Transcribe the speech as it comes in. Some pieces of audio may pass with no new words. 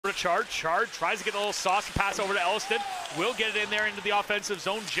to Chard. Chard tries to get a little saucy pass over to Elliston. Will get it in there into the offensive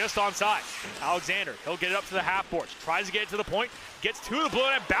zone just onside. Alexander, he'll get it up to the half boards. Tries to get it to the point. Gets to the blue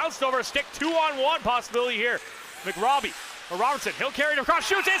and bounced over a stick. 2-on-1 possibility here. Robertson, he'll carry it across,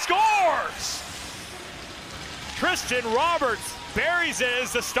 shoots and scores! Tristan Roberts buries it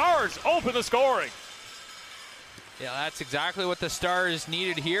as the Stars open the scoring. Yeah, that's exactly what the Stars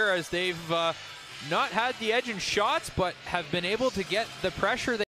needed here, as they've not had the edge in shots, but have been able to get the pressure